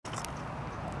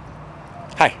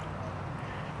Hi,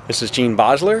 this is Gene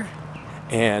Basler,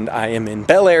 and I am in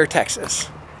Bel Air, Texas,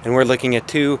 and we're looking at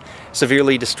two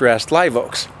severely distressed live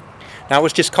oaks. Now, I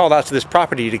was just called out to this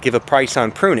property to give a price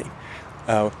on pruning.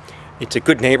 It's a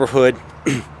good neighborhood.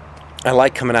 I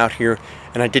like coming out here,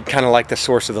 and I did kind of like the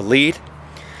source of the lead.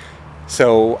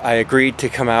 So I agreed to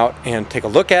come out and take a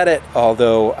look at it,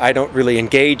 although I don't really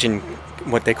engage in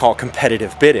what they call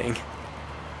competitive bidding.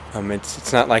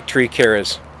 It's not like tree care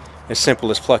is as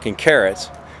simple as plucking carrots.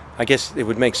 I guess it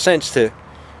would make sense to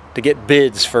get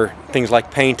bids for things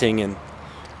like painting and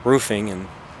roofing and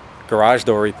garage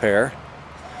door repair.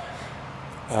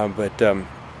 But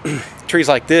trees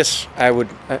like this, I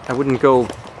wouldn't go,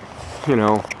 you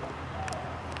know,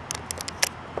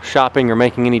 shopping or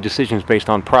making any decisions based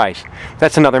on price.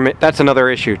 That's another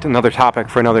issue, another topic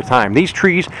for another time. These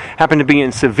trees happen to be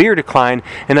in severe decline,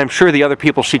 and I'm sure the other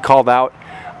people she called out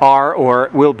are or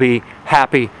will be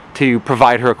happy to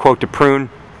provide her a quote to prune.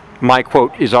 My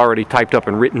quote is already typed up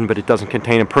and written, but it doesn't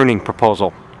contain a pruning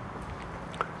proposal.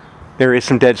 There is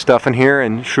some dead stuff in here,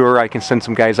 and sure, I can send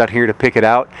some guys out here to pick it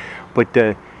out, but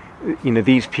you know,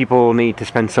 these people need to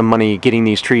spend some money getting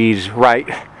these trees right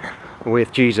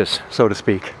with Jesus, so to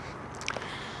speak.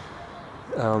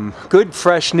 Good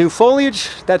fresh new foliage,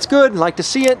 that's good, like to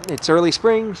see it. It's early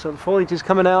spring, so the foliage is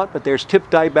coming out, but there's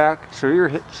tip dieback,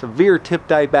 severe tip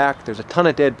dieback. There's a ton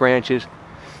of dead branches.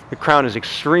 The crown is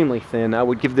extremely thin. I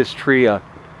would give this tree a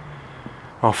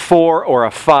 4 or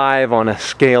a 5 on a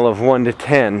scale of 1 to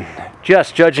 10,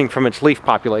 just judging from its leaf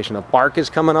population. The bark is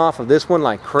coming off of this one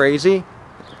like crazy.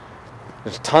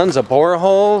 There's tons of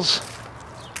boreholes.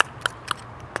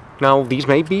 Now, these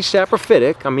may be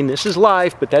saprophytic. I mean, this is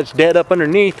life, but that's dead up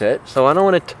underneath it. So I don't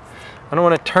want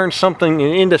to turn something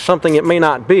into something it may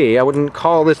not be. I wouldn't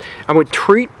call this. I would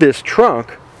treat this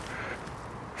trunk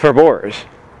for borers.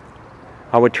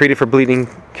 I would treat it for bleeding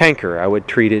canker. I would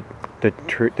treat it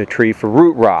the tree for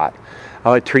root rot.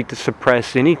 I would treat to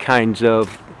suppress any kinds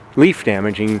of leaf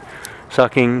damaging,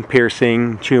 sucking,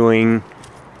 piercing, chewing,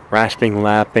 rasping,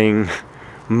 lapping,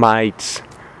 mites,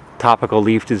 topical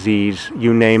leaf disease,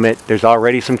 you name it. There's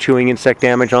already some chewing insect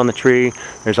damage on the tree.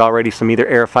 There's already some either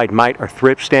aerified mite or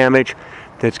thrips damage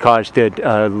that's caused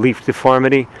leaf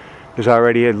deformity. There's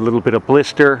already a little bit of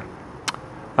blister.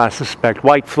 I suspect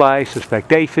whitefly,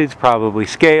 suspect aphids, probably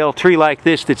scale. Tree like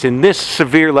this that's in this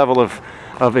severe level of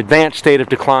advanced state of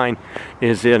decline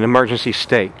is an emergency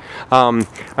state.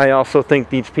 I also think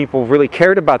these people really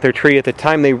cared about their tree at the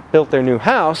time they built their new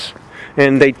house,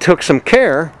 and they took some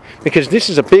care, because this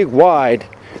is a big wide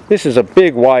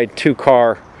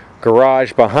 2-car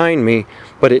garage behind me,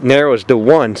 but it narrows to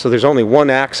one, so there's only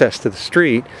one access to the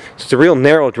street. So it's a real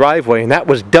narrow driveway, and that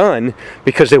was done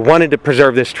because they wanted to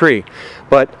preserve this tree.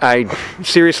 But I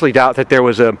seriously doubt that there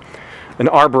was an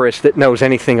arborist that knows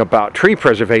anything about tree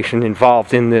preservation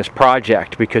involved in this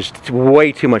project, because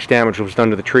way too much damage was done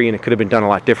to the tree, and it could have been done a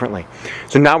lot differently.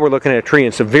 So now we're looking at a tree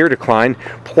in severe decline,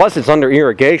 plus it's under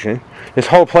irrigation. This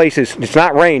whole place it's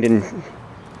not rained in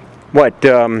what,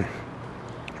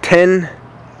 10,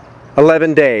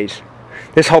 11 days.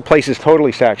 This whole place is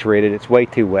totally saturated. It's way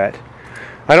too wet.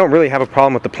 I don't really have a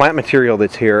problem with the plant material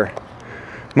that's here.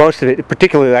 Most of it,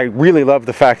 particularly, I really love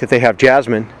the fact that they have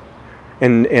jasmine,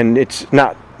 and it's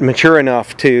not mature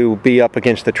enough to be up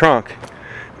against the trunk.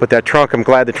 But that trunk, I'm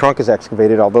glad the trunk is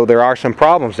excavated, although there are some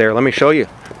problems there. Let me show you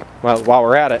while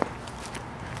we're at it.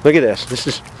 Look at this. This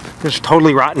is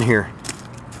totally rotten here.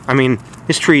 I mean,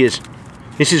 this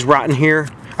is rotten here.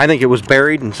 I think it was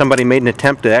buried, and somebody made an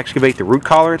attempt to excavate the root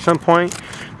collar at some point,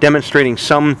 demonstrating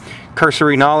some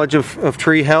cursory knowledge of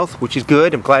tree health, which is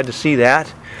good. I'm glad to see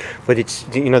that. But it's,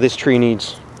 you know, this tree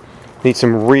needs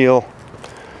some real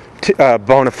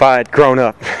bona fide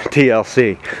grown-up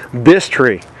TLC. This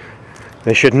tree,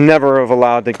 they should never have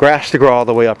allowed the grass to grow all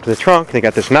the way up to the trunk. They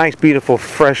got this nice, beautiful,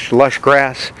 fresh, lush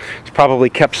grass. It's probably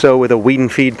kept so with a weed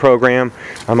and feed program.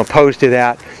 I'm opposed to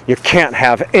that. You can't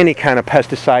have any kind of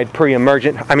pesticide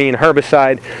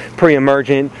herbicide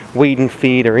pre-emergent, weed and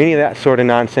feed, or any of that sort of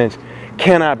nonsense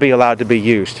cannot be allowed to be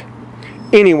used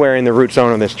anywhere in the root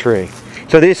zone of this tree.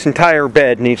 So this entire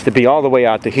bed needs to be all the way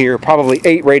out to here, probably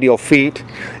 8 radial feet,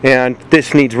 and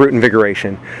this needs root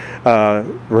invigoration.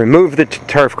 Remove the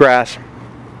turf grass.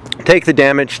 Take the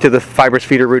damage to the fibrous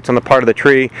feeder roots on the part of the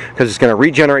tree, because it's going to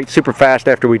regenerate super fast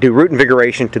after we do root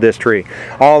invigoration to this tree.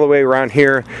 All the way around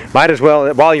here. Might as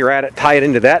well, while you're at it, tie it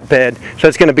into that bed. So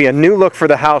it's going to be a new look for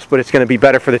the house, but it's going to be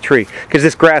better for the tree. Because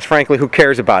this grass, frankly, who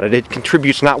cares about it? It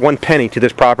contributes not 1 penny to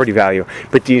this property value.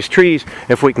 But these trees,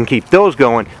 if we can keep those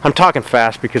going, I'm talking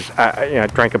fast because I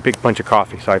drank a big bunch of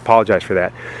coffee, so I apologize for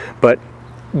that. But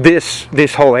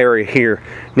this whole area here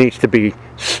needs to be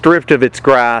stripped of its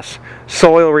grass,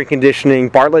 soil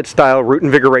reconditioning, Bartlett-style root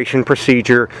invigoration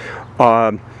procedure,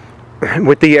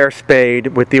 with the air spade,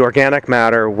 with the organic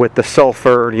matter, with the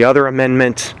sulfur, the other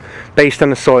amendments based on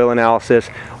the soil analysis.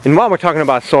 And while we're talking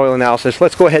about soil analysis,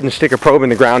 let's go ahead and stick a probe in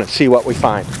the ground and see what we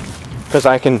find. Because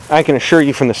I can assure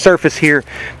you from the surface here,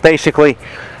 basically,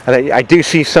 I do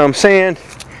see some sand,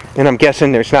 and I'm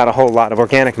guessing there's not a whole lot of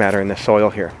organic matter in the soil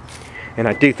here. And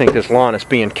I do think this lawn is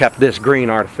being kept this green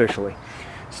artificially.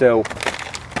 So,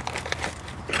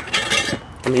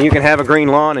 I mean, you can have a green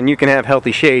lawn and you can have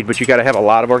healthy shade, but you got to have a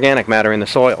lot of organic matter in the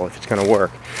soil if it's going to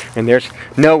work. And there's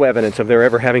no evidence of there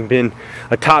ever having been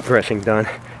a top dressing done,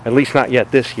 at least not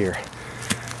yet this year.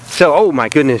 So, oh my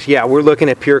goodness, yeah, we're looking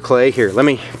at pure clay here. Let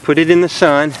me put it in the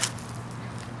sun.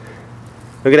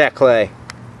 Look at that clay.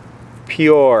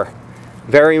 Pure,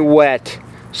 very wet,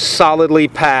 solidly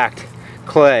packed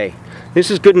clay. This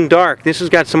is good and dark. This has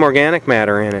got some organic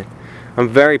matter in it. I'm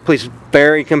very pleased.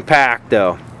 Very compact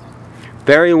though.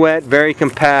 Very wet, very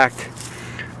compact.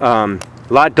 A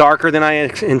lot darker than I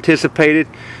anticipated,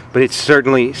 but it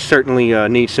certainly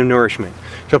needs some nourishment.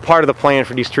 So part of the plan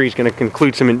for these trees is going to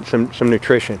include some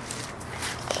nutrition.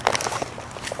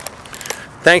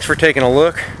 Thanks for taking a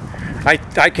look.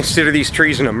 I consider these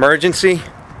trees an emergency,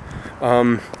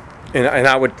 and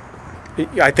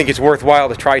I think it's worthwhile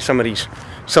to try some of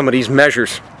these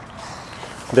measures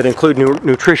that include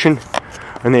nutrition.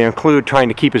 And they include trying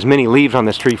to keep as many leaves on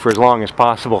this tree for as long as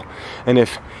possible. And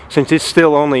since it's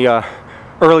still only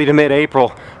early to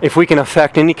mid-April, if we can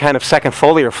affect any kind of second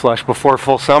foliar flush before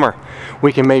full summer,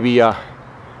 we can maybe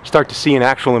start to see an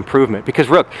actual improvement.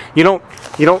 Because look,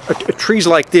 trees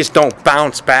like this don't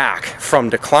bounce back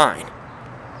from decline.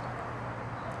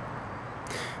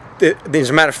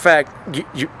 As a matter of fact,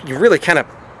 you really kind of,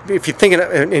 if you're thinking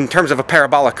in terms of a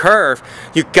parabolic curve,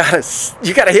 you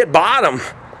gotta hit bottom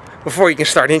before you can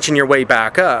start inching your way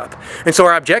back up. And so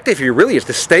our objective here really is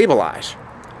to stabilize.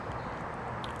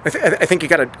 I think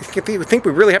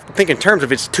we really have to think in terms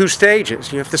of its two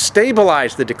stages. You have to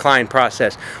stabilize the decline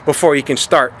process before you can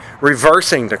start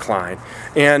reversing decline.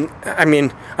 And I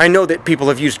mean, I know that people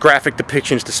have used graphic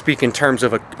depictions to speak in terms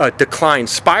of a decline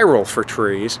spiral for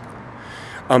trees.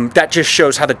 That just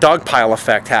shows how the dogpile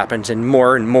effect happens, and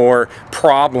more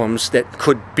problems that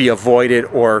could be avoided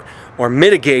or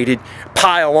mitigated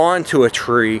pile onto a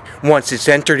tree once it's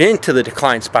entered into the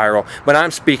decline spiral. But I'm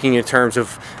speaking in terms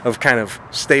of kind of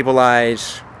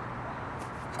stabilize,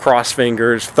 cross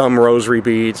fingers, thumb rosary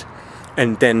beads,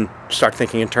 and then start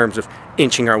thinking in terms of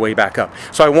inching our way back up.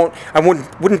 So I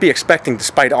wouldn't be expecting,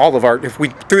 despite all of if we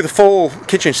threw the full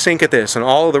kitchen sink at this and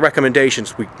all of the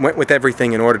recommendations, we went with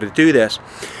everything in order to do this,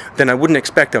 then I wouldn't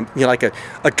expect like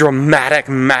a dramatic,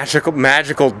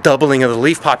 magical doubling of the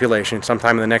leaf population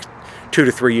sometime in the next 2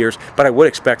 to 3 years. But I would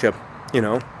expect a,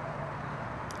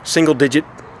 single digit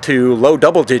to low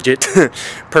double digit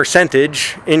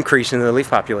percentage increase in the leaf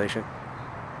population.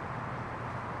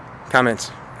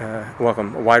 Comments?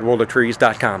 Welcome.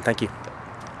 wideworldoftrees.com. Thank you.